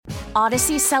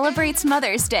Odyssey celebrates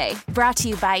Mother's Day, brought to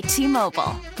you by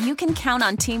T-Mobile. You can count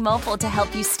on T-Mobile to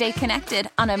help you stay connected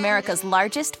on America's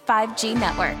largest 5G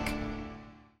network.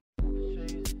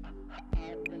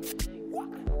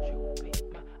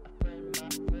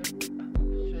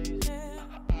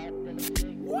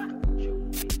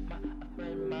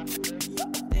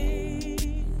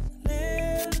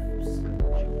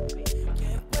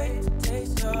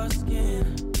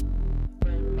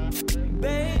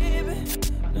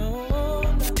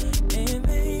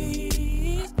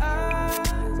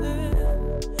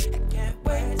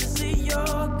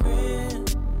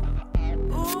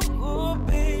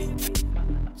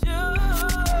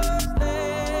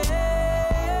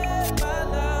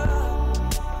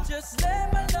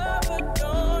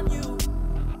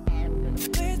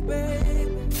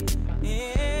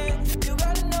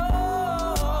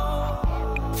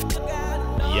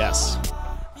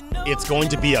 It's going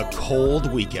to be a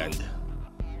cold weekend.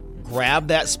 Grab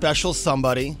that special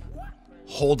somebody,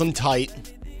 hold them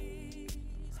tight.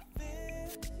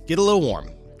 Get a little warm.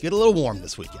 Get a little warm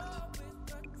this weekend.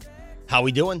 How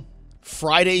we doing?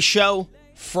 Friday show.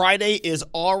 Friday is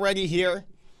already here.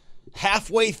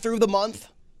 Halfway through the month.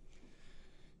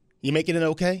 You making it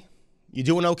okay? You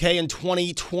doing okay in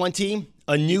 2020?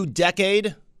 A new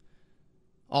decade?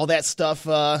 All that stuff,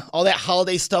 all that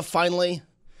holiday stuff finally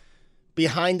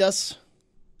behind us.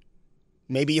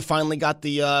 Maybe you finally got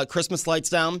the Christmas lights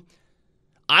down.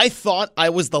 I thought I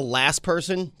was the last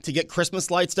person to get Christmas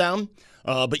lights down,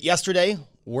 but yesterday,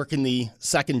 working the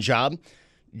second job,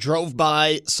 drove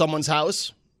by someone's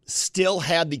house, still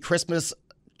had the Christmas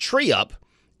tree up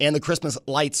and the Christmas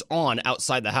lights on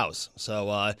outside the house. So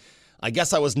I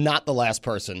guess I was not the last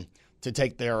person to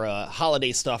take their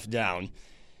holiday stuff down.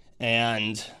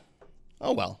 And,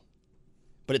 oh well.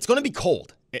 But it's going to be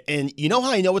cold. And you know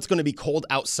how I know it's going to be cold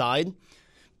outside?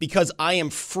 Because I am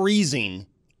freezing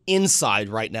inside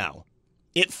right now.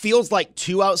 It feels like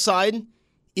 2 outside.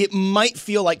 It might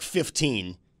feel like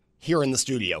 15 here in the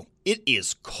studio. It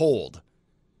is cold.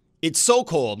 It's so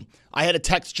cold, I had to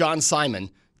text John Simon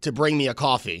to bring me a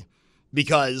coffee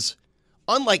because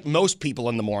unlike most people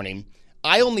in the morning,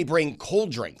 I only bring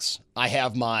cold drinks. I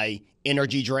have my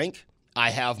energy drink.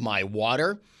 I have my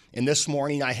water. And this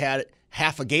morning I had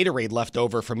half a Gatorade left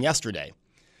over from yesterday.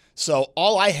 So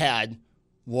all I had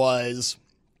was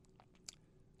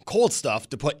cold stuff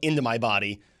to put into my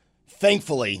body.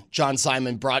 Thankfully, John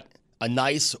Simon brought a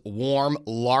nice, warm,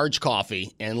 large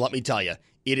coffee. And let me tell you,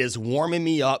 it is warming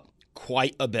me up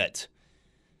quite a bit.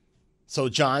 So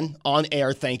John, on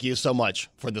air, thank you so much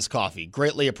for this coffee.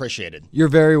 Greatly appreciated. You're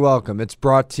very welcome. It's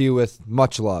brought to you with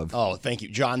much love. Oh, thank you,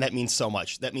 John. That means so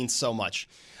much. That means so much.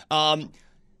 All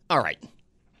right.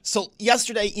 So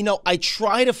yesterday, I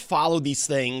try to follow these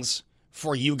things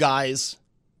for you guys.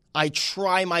 I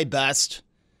try my best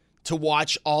to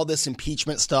watch all this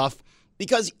impeachment stuff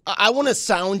because I want to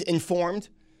sound informed.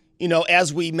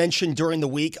 As we mentioned during the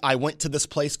week, I went to this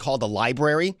place called the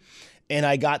library and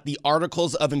I got the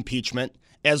articles of impeachment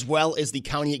as well as the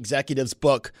county executive's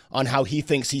book on how he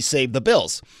thinks he saved the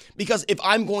bills. Because if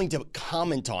I'm going to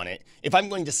comment on it, if I'm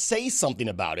going to say something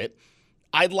about it,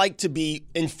 I'd like to be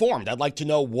informed. I'd like to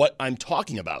know what I'm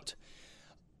talking about.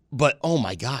 But, oh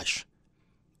my gosh,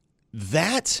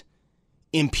 that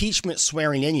impeachment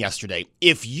swearing in yesterday,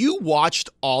 if you watched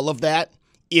all of that,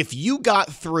 if you got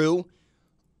through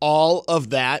all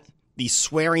of that, the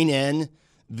swearing in,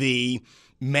 the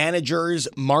managers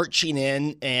marching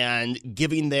in and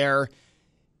giving their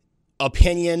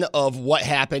opinion of what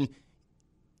happened,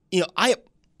 I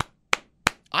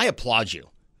applaud you.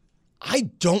 I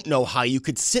don't know how you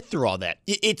could sit through all that.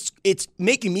 It's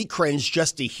making me cringe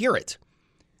just to hear it.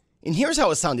 And here's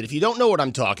how it sounded. If you don't know what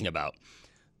I'm talking about,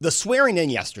 the swearing in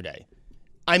yesterday,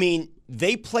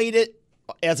 they played it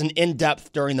as an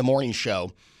in-depth during the morning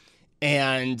show,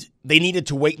 and they needed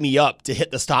to wake me up to hit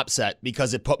the stop set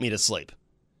because it put me to sleep.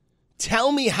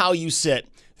 Tell me how you sit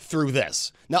through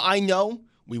this. Now, I know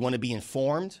we want to be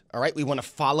informed, all right? We want to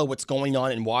follow what's going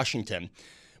on in Washington,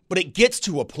 but it gets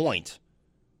to a point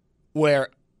where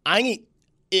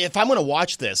if I'm going to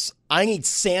watch this, I need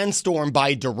Sandstorm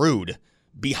by Darude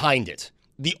behind it.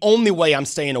 The only way I'm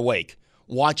staying awake,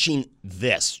 watching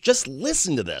this. Just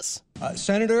listen to this.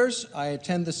 Senators, I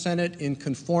attend the Senate in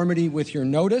conformity with your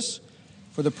notice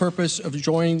for the purpose of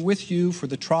joining with you for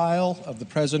the trial of the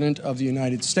President of the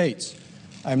United States.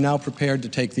 I am now prepared to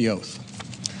take the oath.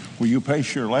 Will you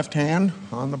place your left hand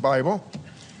on the Bible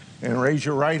and raise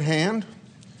your right hand?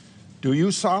 Do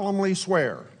you solemnly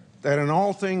swear that in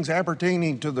all things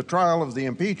appertaining to the trial of the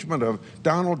impeachment of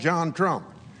Donald John Trump,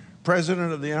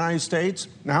 President of the United States,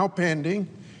 now pending,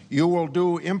 you will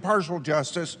do impartial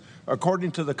justice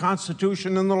according to the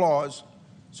Constitution and the laws,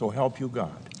 so help you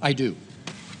God. I do.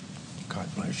 God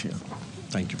bless you.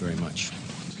 Thank you very much.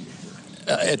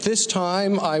 At this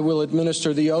time, I will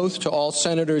administer the oath to all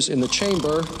senators in the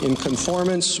chamber in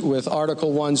conformance with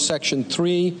Article 1, Section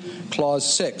 3,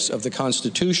 Clause 6 of the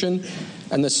Constitution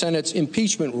and the Senate's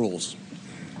impeachment rules.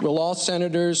 Will all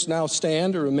senators now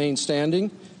stand or remain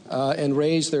standing and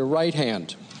raise their right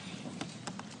hand?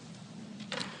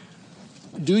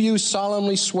 Do you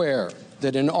solemnly swear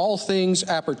that in all things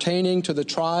appertaining to the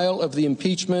trial of the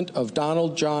impeachment of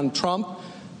Donald John Trump,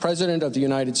 President of the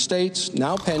United States,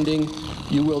 now pending,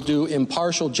 you will do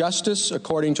impartial justice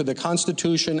according to the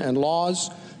Constitution and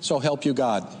laws, so help you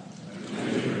God?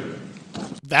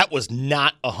 That was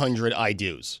not 100 I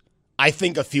do's. I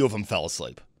think a few of them fell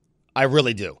asleep. I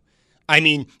really do. I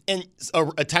mean, and a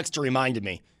texter reminded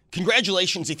me,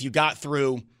 congratulations if you got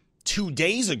through 2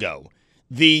 days ago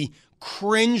the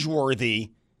cringeworthy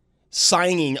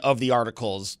signing of the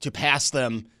articles to pass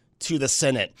them to the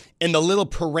Senate and the little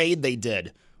parade they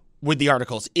did with the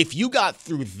articles. If you got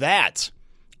through that,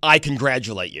 I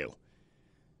congratulate you.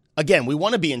 Again, we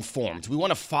want to be informed. We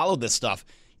want to follow this stuff.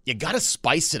 You got to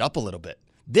spice it up a little bit.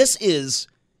 This is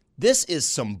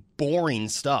some boring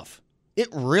stuff. It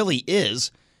really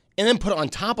is. And then put on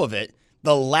top of it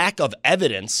the lack of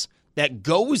evidence that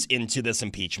goes into this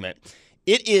impeachment.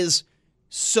 It is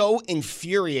so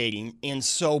infuriating and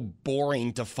so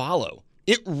boring to follow.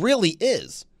 It really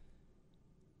is.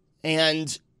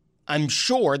 And I'm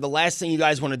sure the last thing you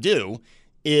guys want to do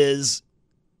is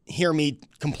hear me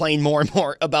complain more and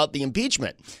more about the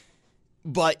impeachment.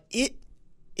 But it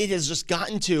has just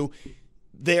gotten to,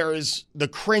 there's the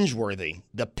cringeworthy,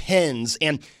 the pens,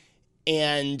 and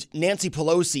Nancy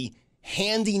Pelosi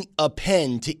handing a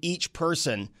pen to each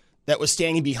person that was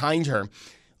standing behind her.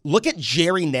 Look at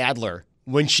Jerry Nadler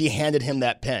when she handed him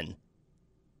that pen.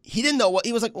 He didn't know what,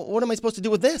 he was like, what am I supposed to do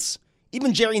with this?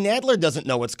 Even Jerry Nadler doesn't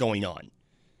know what's going on.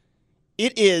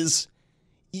 It is,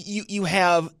 you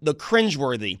have the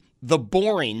cringeworthy, the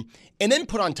boring, and then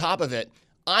put on top of it,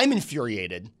 I'm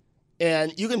infuriated,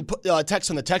 and you can put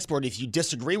text on the text board if you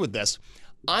disagree with this.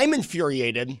 I'm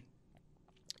infuriated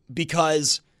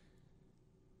because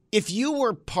if you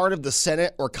were part of the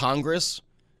Senate or Congress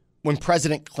when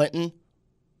President Clinton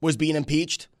was being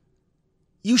impeached,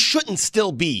 you shouldn't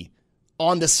still be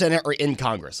on the Senate or in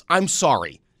Congress. I'm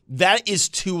sorry. That is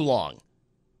too long.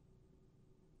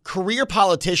 Career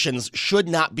politicians should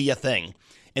not be a thing.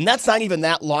 And that's not even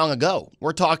that long ago.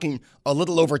 We're talking a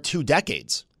little over 2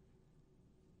 decades.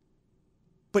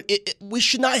 But we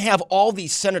should not have all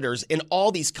these senators and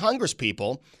all these Congress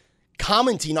people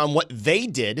commenting on what they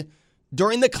did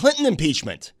during the Clinton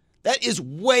impeachment. That is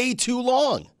way too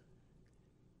long.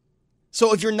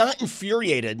 So if you're not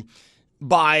infuriated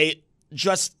by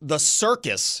just the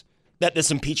circus that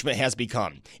this impeachment has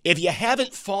become, if you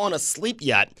haven't fallen asleep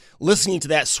yet listening to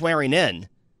that swearing in,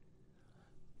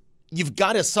 you've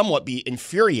got to somewhat be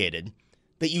infuriated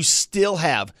that you still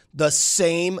have the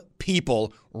same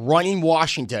people running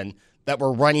Washington that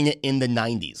were running it in the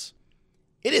 90s.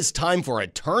 It is time for a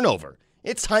turnover.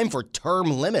 It's time for term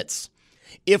limits.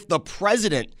 If the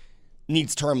president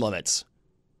needs term limits,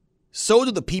 so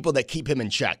do the people that keep him in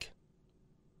check.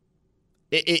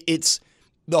 It's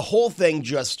the whole thing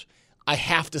just, I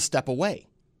have to step away.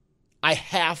 I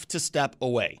have to step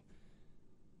away.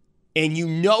 And you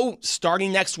know,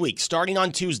 starting next week, starting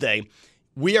on Tuesday,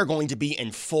 we are going to be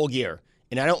in full gear.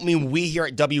 And I don't mean we here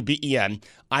at WBEN.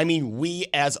 I mean we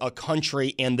as a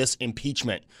country, and this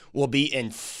impeachment will be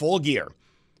in full gear.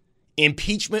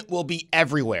 Impeachment will be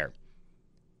everywhere.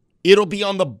 It'll be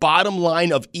on the bottom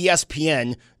line of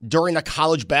ESPN during a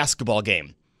college basketball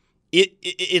game.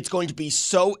 It's going to be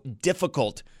so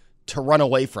difficult to run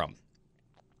away from.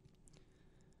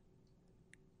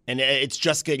 And it's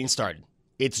just getting started.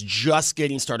 It's just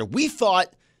getting started. We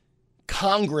thought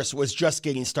Congress was just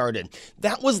getting started.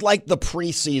 That was like the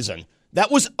preseason. That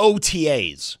was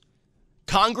OTAs.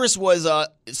 Congress was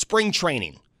spring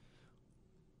training,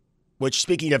 which,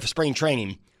 speaking of spring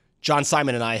training, John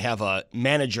Simon and I have a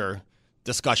manager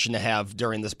discussion to have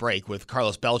during this break with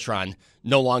Carlos Beltran,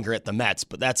 no longer at the Mets,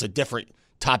 but that's a different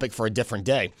topic for a different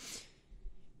day.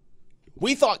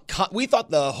 We thought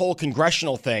the whole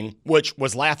congressional thing, which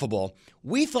was laughable,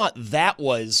 we thought that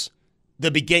was the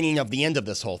beginning of the end of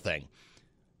this whole thing.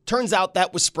 Turns out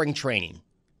that was spring training,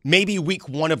 maybe week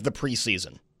 1 of the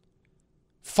preseason.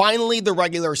 Finally, the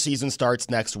regular season starts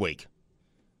next week.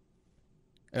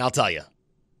 And I'll tell you,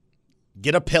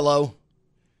 get a pillow,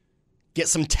 get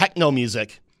some techno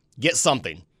music, get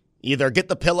something. Either get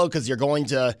the pillow because you're going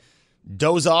to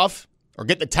doze off, or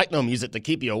get the techno music to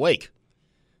keep you awake.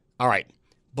 All right,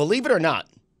 believe it or not,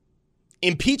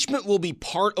 impeachment will be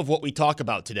part of what we talk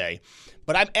about today,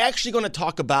 but I'm actually going to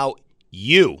talk about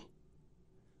you.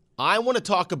 I want to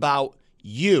talk about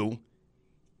you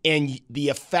and the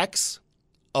effects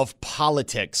of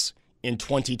politics in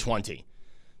 2020.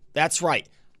 That's right.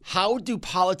 How do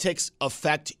politics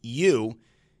affect you?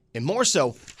 And more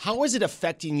so, how is it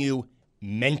affecting you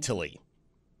mentally?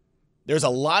 There's a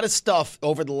lot of stuff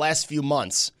over the last few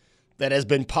months that has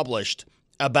been published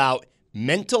about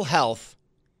mental health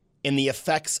and the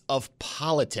effects of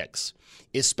politics,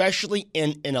 especially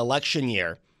in an election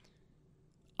year.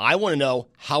 I want to know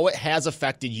how it has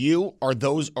affected you or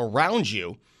those around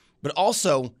you, but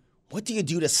also, what do you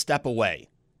do to step away?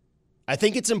 I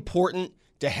think it's important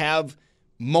to have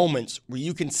moments where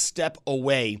you can step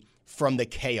away from the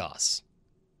chaos.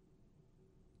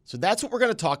 So that's what we're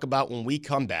going to talk about when we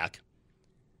come back.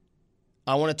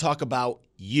 I want to talk about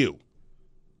you.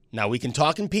 Now, we can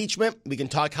talk impeachment. We can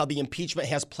talk how the impeachment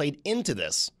has played into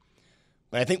this.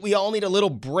 But I think we all need a little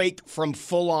break from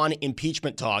full-on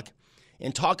impeachment talk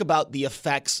and talk about the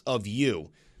effects of you.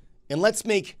 And let's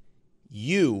make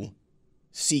you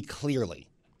see clearly.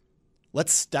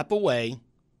 Let's step away.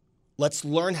 Let's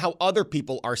learn how other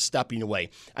people are stepping away.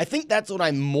 I think that's what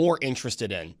I'm more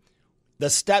interested in. The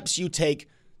steps you take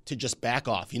to just back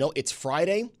off. You know, it's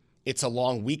Friday. It's a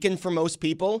long weekend for most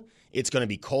people. It's going to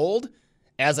be cold.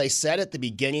 As I said at the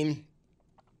beginning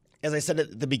of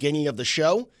the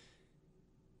show,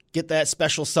 get that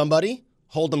special somebody,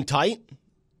 hold them tight.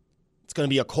 It's going to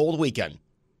be a cold weekend.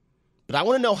 But I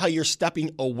want to know how you're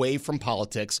stepping away from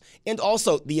politics and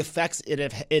also the effects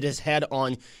it has had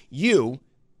on you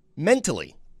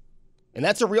mentally. And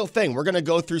that's a real thing. We're going to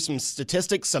go through some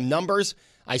statistics, some numbers.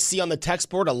 I see on the text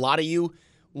board a lot of you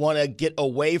want to get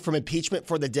away from impeachment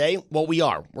for the day. Well, we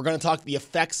are. We're going to talk the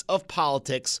effects of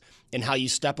politics and how you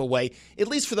step away, at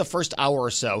least for the first hour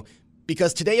or so,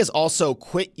 because today is also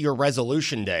Quit Your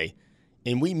Resolution Day,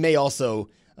 and we may also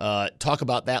talk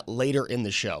about that later in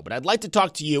the show. But I'd like to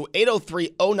talk to you,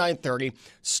 803-0930,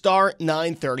 star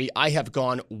 930. I have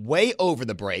gone way over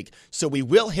the break, so we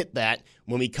will hit that.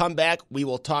 When we come back, we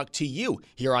will talk to you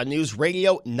here on News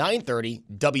Radio 930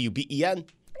 WBEN.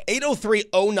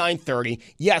 803-0930.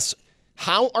 Yes,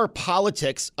 how are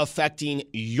politics affecting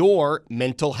your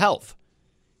mental health?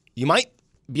 You might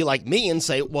be like me and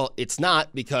say, well, it's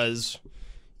not because,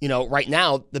 right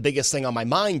now, the biggest thing on my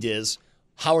mind is,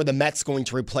 how are the Mets going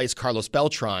to replace Carlos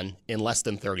Beltran in less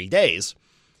than 30 days?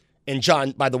 And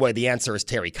John, by the way, the answer is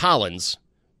Terry Collins,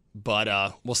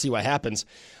 but we'll see what happens.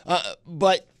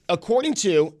 But according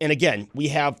to, and again, we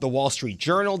have the Wall Street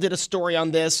Journal did a story on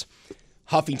this.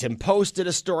 Huffington Post did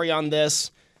a story on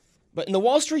this. But in the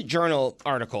Wall Street Journal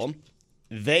article,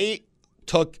 they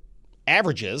took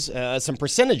averages, some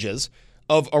percentages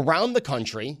of around the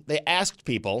country. They asked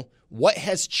people, what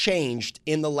has changed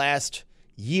in the last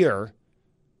year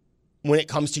when it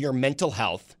comes to your mental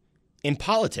health in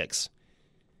politics?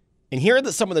 And here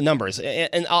are some of the numbers.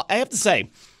 And I have to say,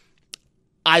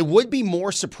 I would be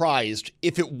more surprised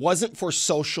if it wasn't for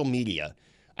social media.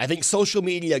 I think social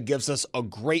media gives us a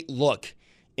great look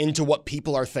into what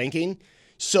people are thinking,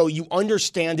 so you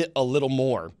understand it a little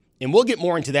more. And we'll get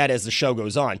more into that as the show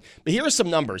goes on. But here are some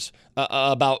numbers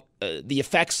about the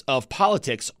effects of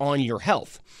politics on your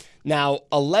health. Now,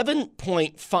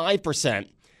 11.5%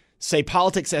 say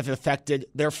politics have affected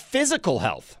their physical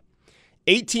health.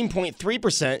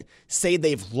 18.3% say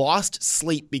they've lost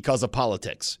sleep because of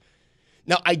politics.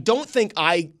 Now, I don't think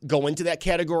I go into that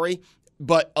category,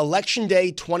 but Election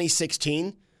Day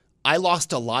 2016, I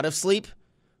lost a lot of sleep,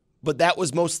 but that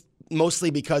was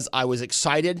mostly because I was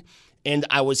excited and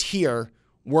I was here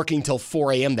working till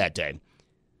 4 a.m. that day.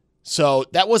 So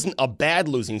that wasn't a bad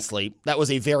losing sleep. That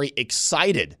was a very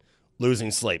excited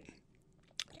losing sleep.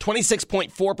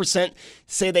 26.4%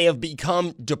 say they have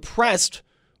become depressed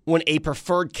when a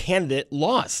preferred candidate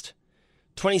lost.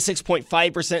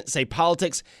 26.5% say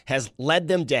politics has led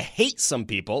them to hate some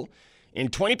people.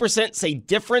 And 20% say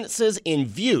differences in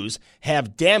views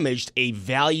have damaged a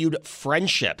valued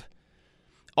friendship.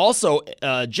 Also,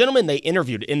 a gentleman they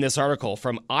interviewed in this article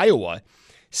from Iowa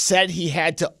said he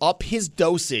had to up his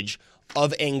dosage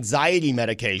of anxiety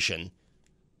medication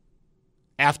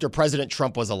after President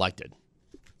Trump was elected.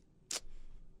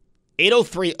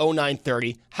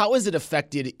 803-0930, how has it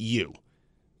affected you?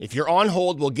 If you're on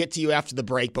hold, we'll get to you after the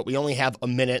break, but we only have a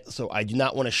minute, so I do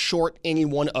not want to short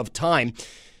anyone of time.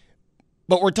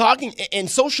 But we're talking, and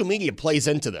social media plays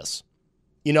into this.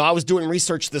 I was doing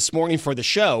research this morning for the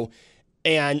show,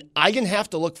 and I didn't have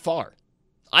to look far.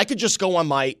 I could just go on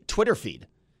my Twitter feed.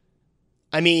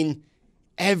 I mean,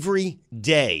 every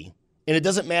day. And it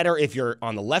doesn't matter if you're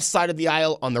on the left side of the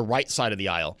aisle, on the right side of the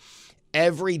aisle.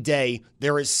 Every day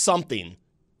there is something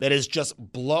that is just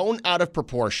blown out of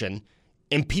proportion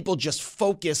and people just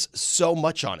focus so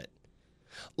much on it.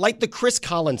 Like the Chris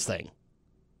Collins thing.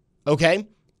 Okay?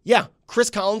 Yeah, Chris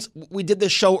Collins, we did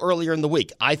this show earlier in the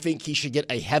week. I think he should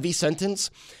get a heavy sentence.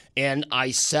 And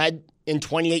I said in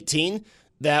 2018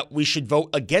 that we should vote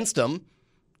against him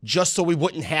just so we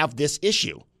wouldn't have this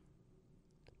issue.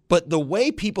 But the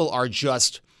way people are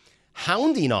just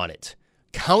hounding on it,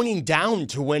 counting down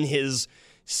to when his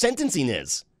sentencing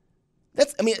is,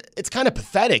 it's kind of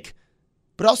pathetic.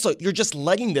 But also, you're just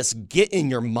letting this get in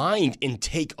your mind and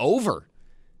take over.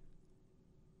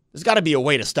 There's got to be a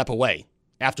way to step away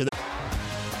after this.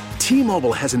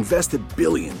 T-Mobile has invested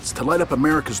billions to light up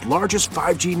America's largest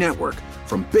 5G network,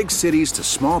 from big cities to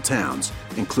small towns,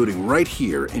 including right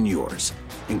here in yours.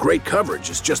 And great coverage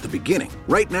is just the beginning.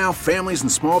 Right now, families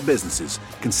and small businesses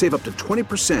can save up to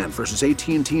 20% versus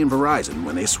AT&T and Verizon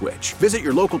when they switch. Visit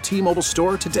your local T-Mobile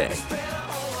store today.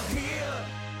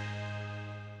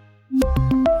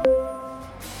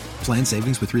 Plan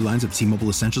savings with 3 lines of T-Mobile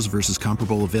Essentials versus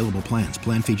comparable available plans.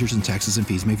 Plan features and taxes and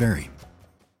fees may vary.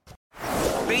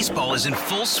 Baseball is in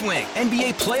full swing.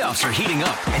 NBA playoffs are heating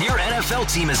up, and your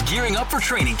NFL team is gearing up for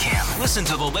training camp. Listen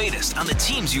to the latest on the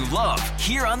teams you love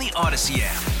here on the Odyssey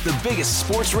app. The biggest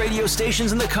sports radio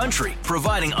stations in the country,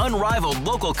 providing unrivaled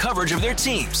local coverage of their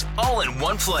teams, all in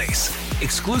one place.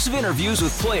 Exclusive interviews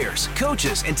with players,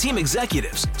 coaches, and team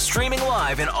executives, streaming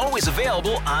live and always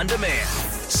available on demand.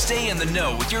 Stay in the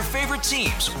know with your favorite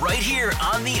teams right here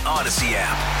on the Odyssey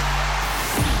app.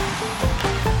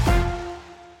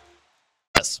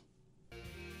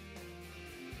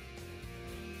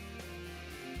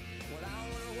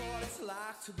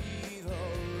 To be the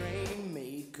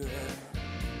rainmaker.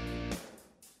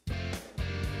 I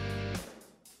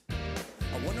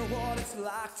wonder what it's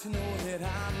like to know that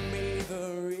I made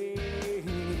the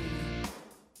rain.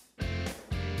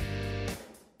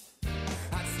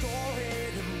 I'd store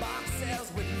it in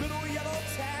boxes with little yellow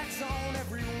tags on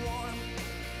every one.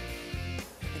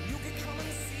 And you can come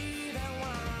and see that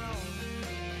when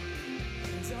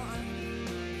I'm done.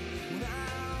 When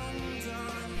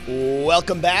I'm done.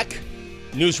 Welcome back.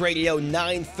 News Radio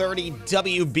 930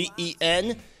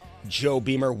 WBEN. Joe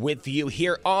Beamer with you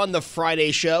here on the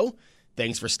Friday show.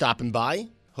 Thanks for stopping by.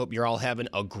 Hope you're all having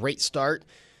a great start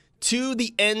to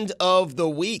the end of the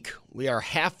week. We are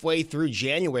halfway through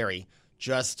January,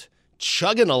 just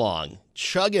chugging along.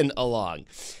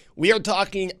 We are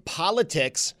talking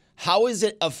politics. How is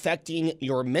it affecting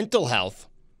your mental health?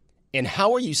 And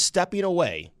how are you stepping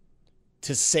away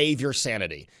to save your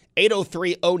sanity?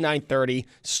 803-0930,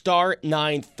 star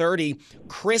 930.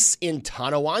 Chris in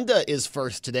Tonawanda is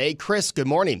first today. Chris, good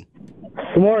morning.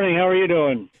 Good morning. How are you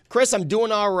doing? Chris, I'm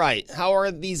doing all right. How are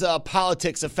these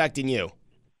politics affecting you?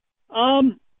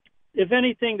 If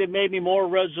anything, that made me more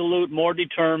resolute, more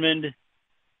determined,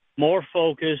 more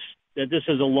focused, that this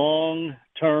is a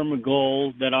long-term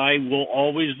goal, that I will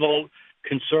always vote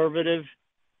conservative.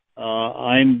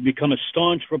 I'm become a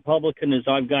staunch Republican as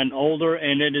I've gotten older,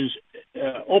 and it has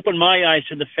opened my eyes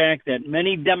to the fact that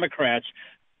many Democrats,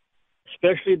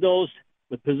 especially those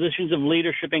with positions of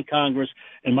leadership in Congress,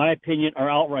 in my opinion, are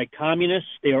outright communists.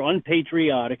 They are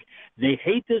unpatriotic. They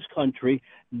hate this country.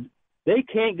 They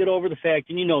can't get over the fact,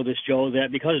 and you know this, Joe,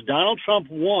 that because Donald Trump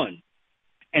won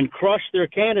and crushed their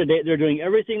candidate, they're doing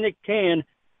everything they can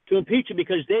to impeach him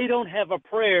because they don't have a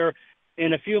prayer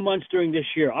in a few months during this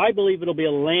year. I believe it'll be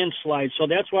a landslide, so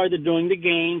that's why they're doing the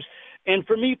games. And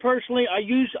for me personally,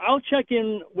 I'll check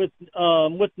in with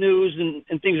news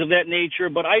and things of that nature,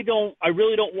 but I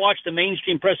really don't watch the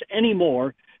mainstream press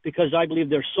anymore because I believe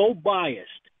they're so biased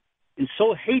and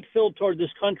so hate-filled toward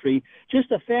this country. Just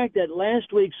the fact that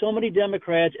last week so many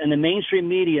Democrats and the mainstream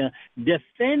media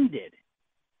defended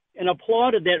and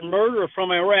applauded that murderer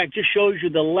from Iraq just shows you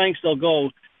the lengths they'll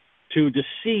go to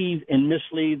deceive and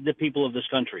mislead the people of this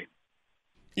country.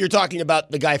 You're talking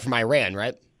about the guy from Iran,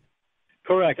 right?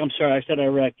 Correct. I'm sorry. I said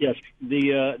Iraq. Yes.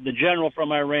 The general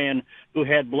from Iran who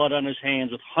had blood on his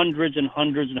hands with hundreds and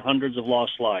hundreds and hundreds of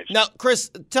lost lives. Now,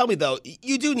 Chris, tell me, though,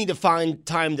 you do need to find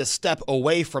time to step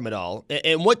away from it all.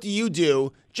 And what do you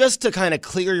do just to kind of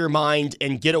clear your mind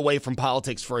and get away from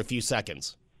politics for a few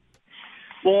seconds?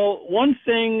 Well, one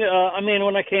thing,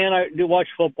 when I can, I do watch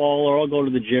football or I'll go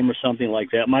to the gym or something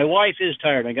like that. My wife is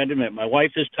tired. I got to admit, my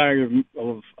wife is tired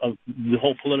of the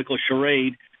whole political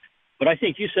charade. But I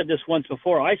think you said this once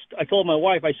before. I told my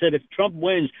wife, I said, if Trump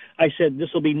wins, I said, this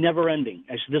will be never ending.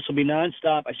 I said, this will be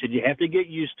nonstop. I said, you have to get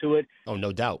used to it. Oh,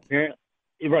 no doubt.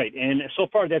 Right, and so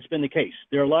far that's been the case.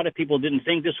 There are a lot of people who didn't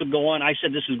think this would go on. I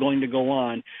said this is going to go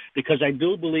on because I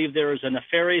do believe there is a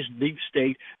nefarious deep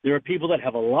state. There are people that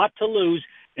have a lot to lose,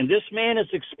 and this man is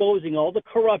exposing all the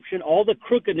corruption, all the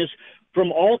crookedness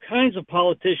from all kinds of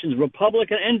politicians,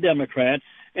 Republican and Democrat,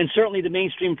 and certainly the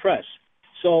mainstream press.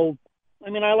 So,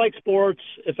 I mean, I like sports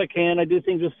if I can. I do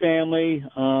things with family.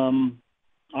 I'm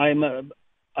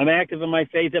active in my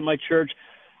faith at my church.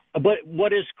 But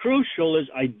what is crucial is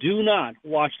I do not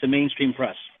watch the mainstream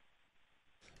press.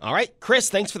 All right, Chris,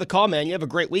 thanks for the call, man. You have a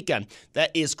great weekend.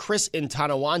 That is Chris in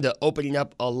Tonawanda opening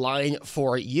up a line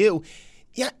for you.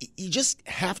 Yeah, you just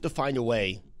have to find a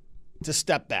way to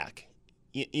step back.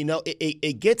 You know,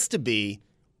 it gets to be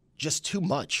just too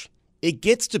much. It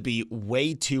gets to be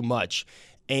way too much.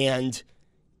 And,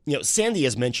 you know, Sandy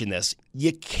has mentioned this.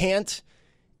 You can't,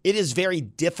 it is very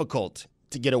difficult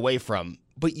to get away from,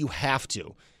 but you have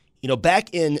to. You know,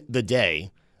 back in the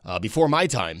day, before my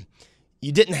time,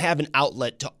 you didn't have an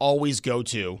outlet to always go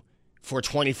to for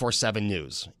 24/7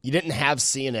 news. You didn't have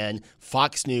CNN,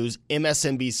 Fox News,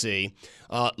 MSNBC.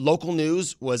 Local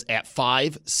news was at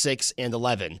 5, 6, and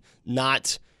 11,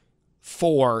 not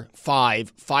 4,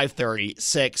 5, 5:30,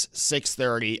 6,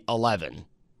 6:30, 11.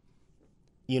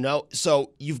 You know,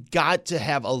 so you've got to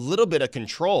have a little bit of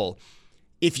control.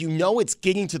 If you know it's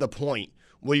getting to the point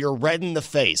where you're red in the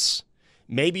face,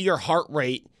 maybe your heart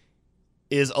rate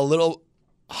is a little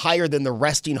higher than the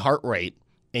resting heart rate,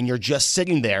 and you're just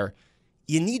sitting there,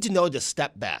 you need to know to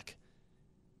step back.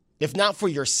 If not for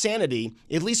your sanity,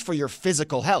 at least for your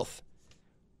physical health.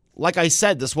 Like I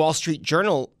said, this Wall Street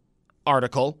Journal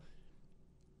article,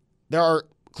 there are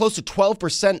close to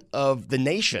 12% of the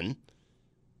nation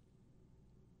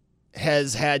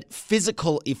has had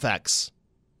physical effects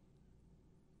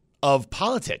of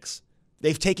politics.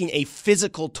 They've taken a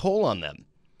physical toll on them.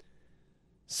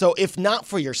 So if not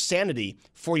for your sanity,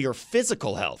 for your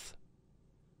physical health,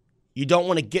 you don't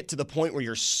want to get to the point where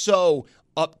you're so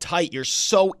uptight, you're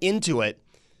so into it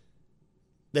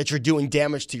that you're doing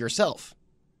damage to yourself,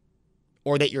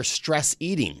 or that you're stress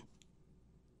eating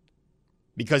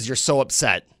because you're so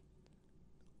upset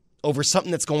over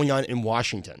something that's going on in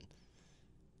Washington.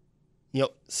 You know,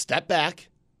 step back,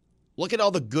 look at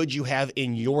all the good you have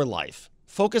in your life.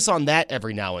 Focus on that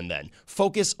every now and then.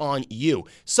 Focus on you.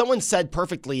 Someone said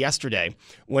perfectly yesterday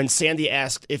when Sandy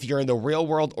asked if you're in the real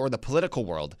world or the political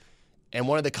world, and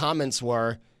one of the comments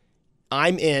were,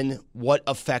 I'm in what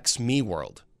affects me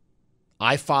world.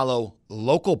 I follow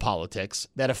local politics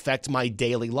that affect my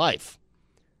daily life.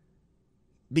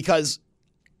 Because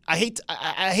I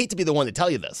hate to be the one to tell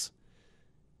you this.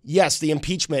 Yes, the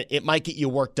impeachment, it might get you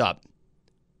worked up.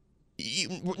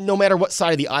 No matter what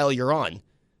side of the aisle you're on.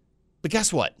 But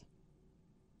guess what?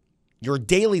 Your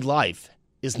daily life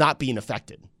is not being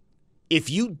affected. If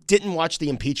you didn't watch the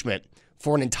impeachment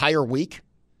for an entire week,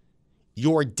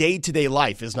 your day-to-day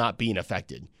life is not being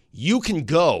affected. You can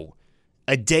go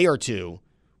a day or two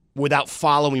without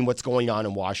following what's going on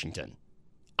in Washington.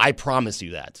 I promise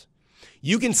you that.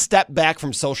 You can step back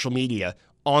from social media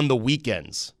on the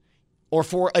weekends or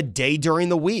for a day during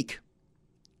the week.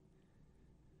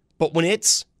 But when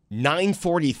it's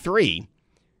 9:43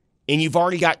 and you've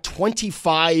already got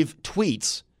 25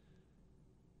 tweets,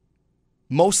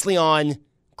 mostly on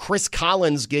Chris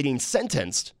Collins getting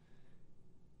sentenced,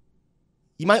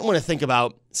 you might want to think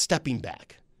about stepping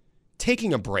back,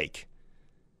 taking a break,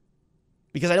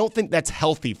 because I don't think that's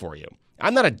healthy for you.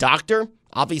 I'm not a doctor.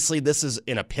 Obviously, this is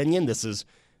an opinion. This is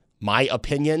my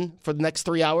opinion for the next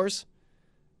 3 hours.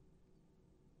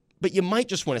 But you might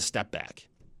just want to step back.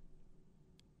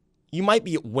 You might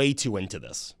be way too into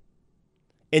this,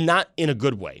 and not in a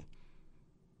good way.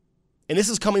 And this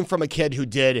is coming from a kid who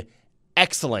did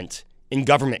excellent in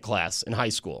government class in high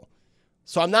school.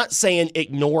 So I'm not saying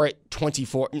ignore it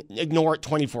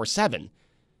 24/7.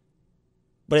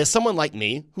 But as someone like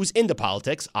me who's into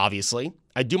politics, obviously,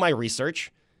 I do my research,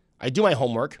 I do my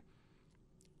homework.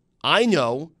 I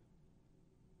know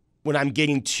when I'm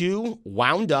getting too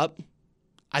wound up,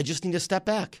 I just need to step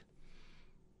back.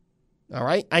 All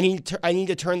right? I need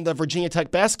to turn the Virginia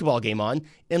Tech basketball game on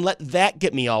and let that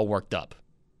get me all worked up.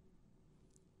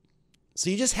 So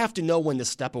you just have to know when to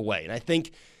step away. And I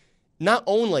think not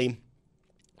only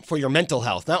for your mental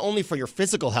health, not only for your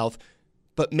physical health,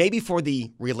 but maybe for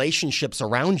the relationships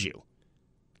around you,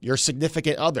 your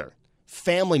significant other,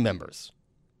 family members.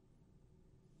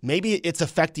 Maybe it's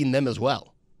affecting them as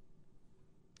well.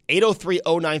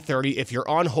 803-0930. If you're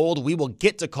on hold, we will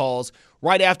get to calls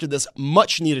right after this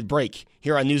much-needed break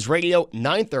here on News Radio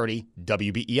 930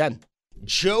 WBEN.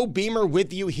 Joe Beamer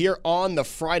with you here on the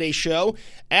Friday show,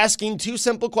 asking two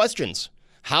simple questions.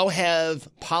 How have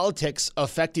politics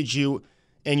affected you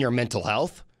in your mental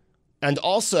health? And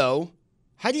also,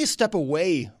 how do you step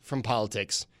away from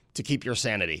politics to keep your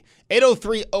sanity?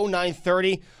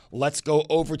 803-0930. Let's go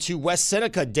over to West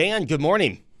Seneca. Dan, good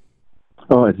morning.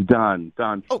 Oh, it's Don.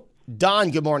 Don. Oh,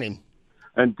 Don, good morning.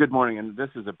 And good morning. And this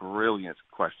is a brilliant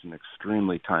question,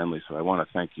 extremely timely. So I want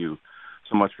to thank you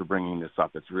so much for bringing this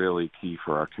up. It's really key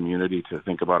for our community to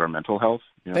think about our mental health.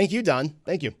 You know? Thank you, Don.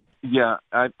 Thank you. Yeah,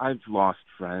 I've lost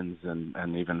friends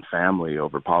and even family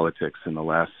over politics in the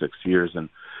last 6 years, and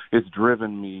it's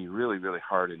driven me really, really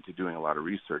hard into doing a lot of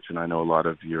research. And I know a lot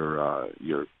of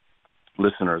your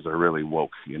listeners are really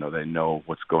woke. You know, they know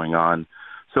what's going on.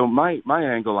 So my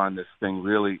angle on this thing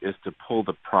really is to pull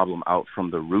the problem out from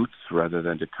the roots rather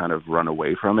than to kind of run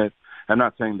away from it. I'm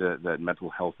not saying that mental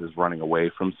health is running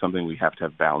away from something. We have to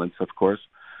have balance, of course.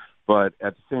 But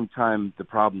at the same time, the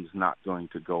problem is not going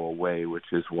to go away,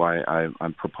 which is why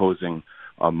I'm proposing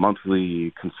a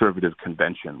monthly conservative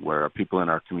convention where people in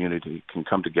our community can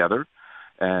come together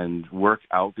and work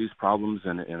out these problems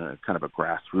in a kind of a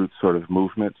grassroots sort of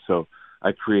movement. So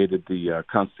I created the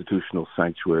Constitutional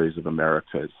Sanctuaries of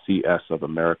America,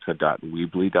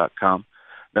 csofamerica.weebly.com.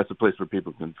 That's a place where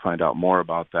people can find out more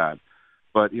about that.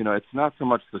 But, you know, it's not so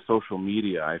much the social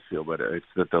media, I feel, but it's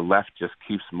that the left just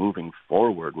keeps moving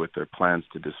forward with their plans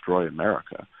to destroy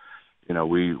America. You know,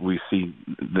 we see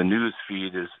the news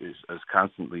feed is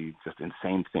constantly just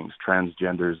insane things,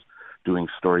 transgenders doing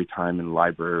story time in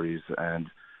libraries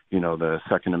and, you know, the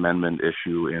Second Amendment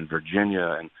issue in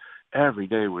Virginia. And every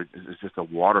day it's just a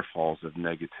waterfalls of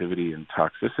negativity and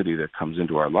toxicity that comes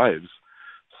into our lives.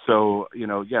 So, you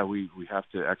know, yeah, we have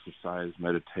to exercise,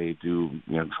 meditate, do,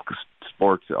 you know,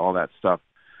 sports, all that stuff.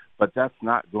 But that's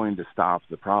not going to stop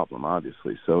the problem,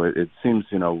 obviously. So it seems,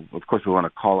 you know, of course we want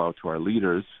to call out to our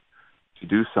leaders to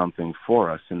do something for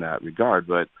us in that regard.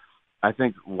 But I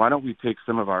think why don't we take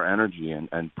some of our energy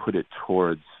and put it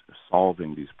towards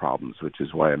solving these problems, which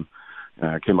is why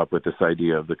I came up with this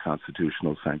idea of the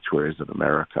Constitutional Sanctuaries of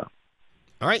America.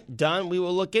 All right, Don, we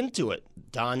will look into it.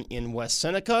 Don in West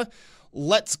Seneca.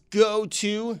 Let's go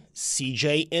to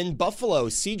CJ in Buffalo.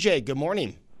 CJ, good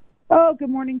morning. Oh, good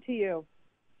morning to you.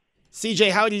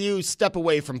 CJ, how do you step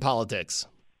away from politics?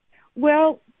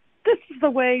 Well, this is the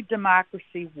way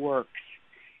democracy works.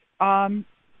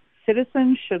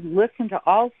 Citizens should listen to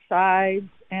all sides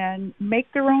and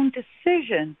make their own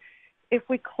decision. If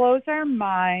we close our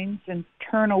minds and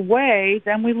turn away,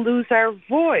 then we lose our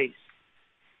voice.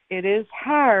 It is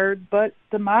hard, but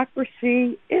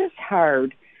democracy is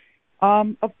hard.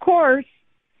 Of course,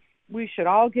 we should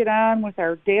all get on with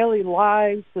our daily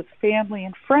lives with family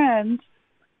and friends,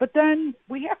 but then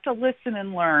we have to listen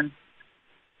and learn.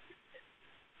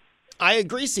 I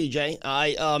agree, CJ.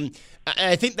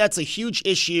 I think that's a huge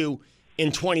issue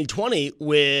in 2020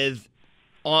 with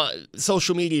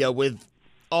social media, with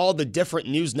all the different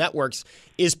news networks,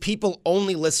 is people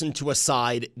only listen to a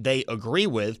side they agree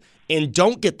with and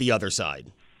don't get the other side.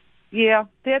 Yeah,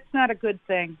 that's not a good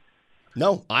thing.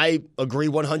 No, I agree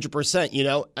 100%. You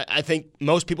know, I think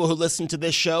most people who listen to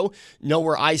this show know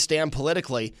where I stand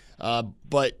politically.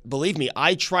 But believe me,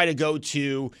 I try to go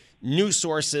to news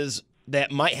sources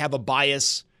that might have a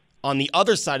bias on the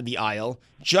other side of the aisle,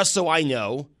 just so I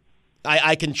know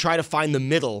I can try to find the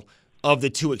middle of the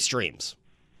two extremes.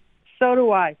 So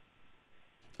do I.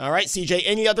 All right, CJ,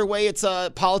 any other way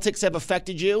politics have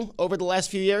affected you over the last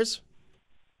few years?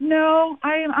 No,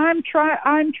 I'm trying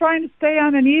to stay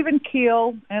on an even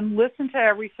keel and listen to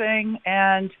everything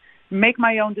and make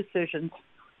my own decisions.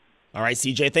 All right,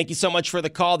 CJ, thank you so much for the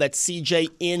call. That's CJ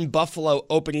in Buffalo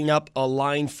opening up a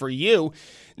line for you.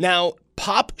 Now,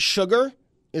 Pop Sugar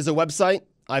is a website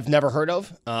I've never heard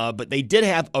of, but they did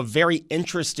have a very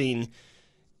interesting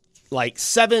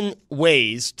 7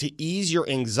 ways to ease your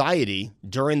anxiety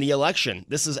during the election.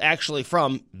 This is actually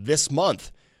from this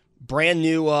month. Brand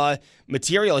new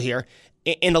material here.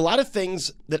 And a lot of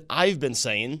things that I've been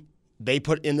saying, they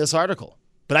put in this article.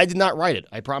 But I did not write it,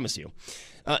 I promise you.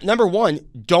 Number 1,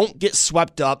 don't get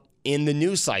swept up in the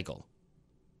news cycle.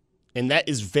 And that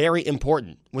is very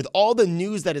important. With all the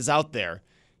news that is out there,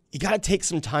 you got to take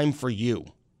some time for you.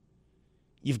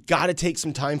 You've got to take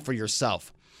some time for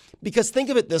yourself. Because think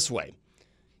of it this way.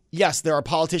 Yes, there are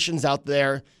politicians out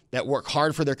there that work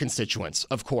hard for their constituents,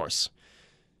 of course.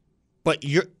 But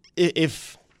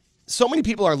if so many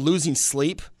people are losing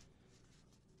sleep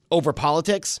over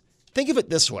politics, think of it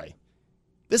this way.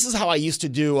 This is how I used to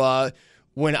do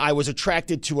when I was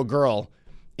attracted to a girl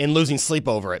and losing sleep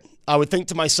over it. I would think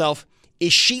to myself,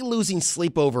 is she losing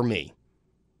sleep over me?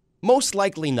 Most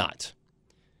likely not.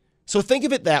 So think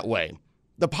of it that way.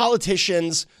 the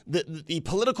politicians, the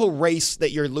political race that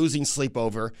you're losing sleep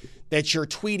over, that you're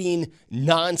tweeting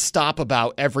nonstop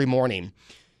about every morning.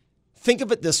 Think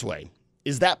of it this way.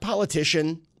 Is that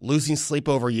politician losing sleep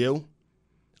over you?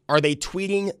 Are they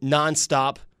tweeting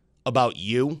nonstop about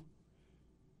you?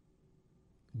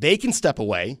 They can step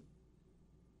away.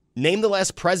 Name the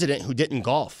last president who didn't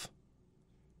golf.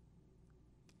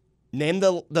 Name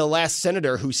the last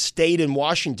senator who stayed in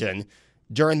Washington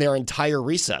during their entire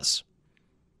recess.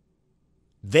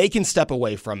 They can step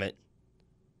away from it.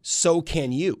 So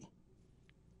can you.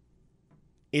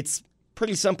 It's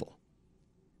pretty simple.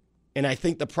 And I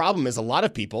think the problem is a lot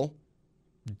of people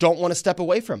don't want to step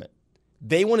away from it.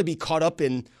 They want to be caught up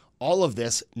in all of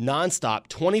this nonstop,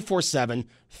 24/7,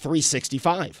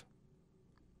 365.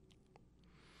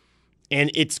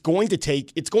 And it's going to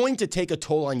take a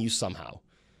toll on you somehow.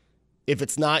 If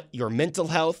it's not your mental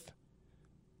health,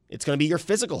 it's going to be your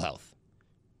physical health,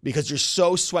 because you're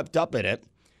so swept up in it.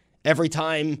 Every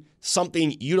time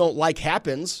something you don't like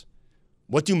happens,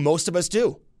 what do most of us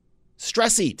do?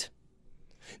 Stress eat.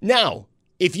 Now,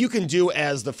 if you can do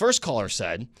as the first caller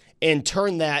said and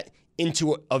turn that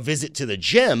into a visit to the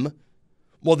gym,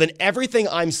 well, then everything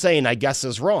I'm saying, I guess,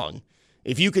 is wrong.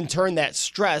 If you can turn that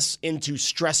stress into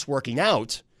stress working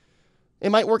out, it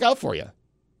might work out for you.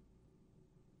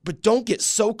 But don't get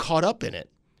so caught up in it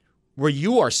where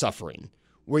you are suffering,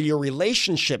 where your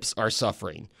relationships are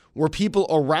suffering, where people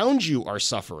around you are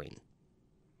suffering.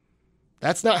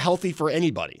 That's not healthy for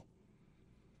anybody.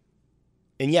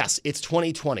 And yes, it's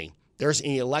 2020. There's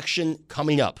an election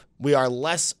coming up. We are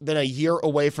less than a year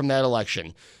away from that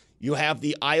election. You have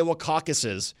the Iowa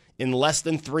caucuses in less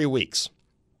than 3 weeks.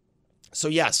 So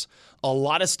yes, a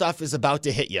lot of stuff is about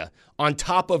to hit you on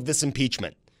top of this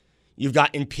impeachment. You've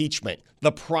got impeachment,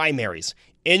 the primaries,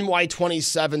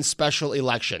 NY27 special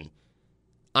election.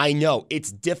 I know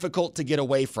it's difficult to get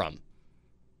away from.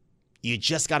 You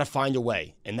just got to find a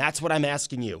way. And that's what I'm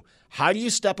asking you. How do you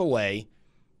step away,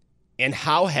 and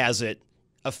how has it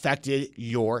affected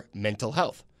your mental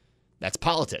health? That's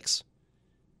politics.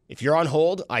 If you're on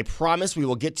hold, I promise we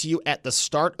will get to you at the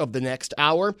start of the next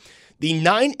hour. The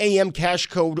 9 a.m. cash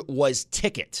code was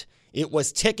TICKET. It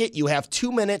was TICKET. You have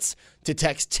 2 minutes to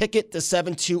text TICKET to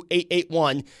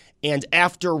 72881. And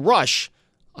after Rush,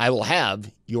 I will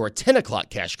have your 10 o'clock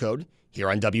cash code here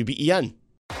on WBEN.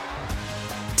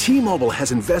 T-Mobile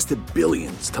has invested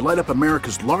billions to light up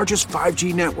America's largest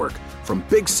 5G network, from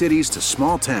big cities to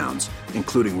small towns,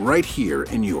 including right here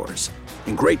in yours.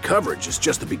 And great coverage is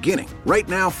just the beginning. Right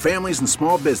now, families and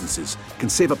small businesses can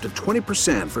save up to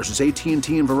 20% versus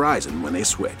AT&T and Verizon when they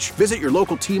switch. Visit your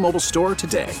local T-Mobile store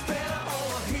today.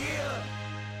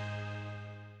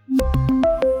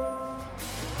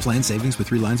 Plan savings with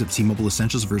 3 lines of T-Mobile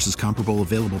Essentials versus comparable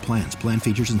available plans. Plan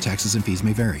features and taxes and fees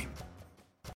may vary.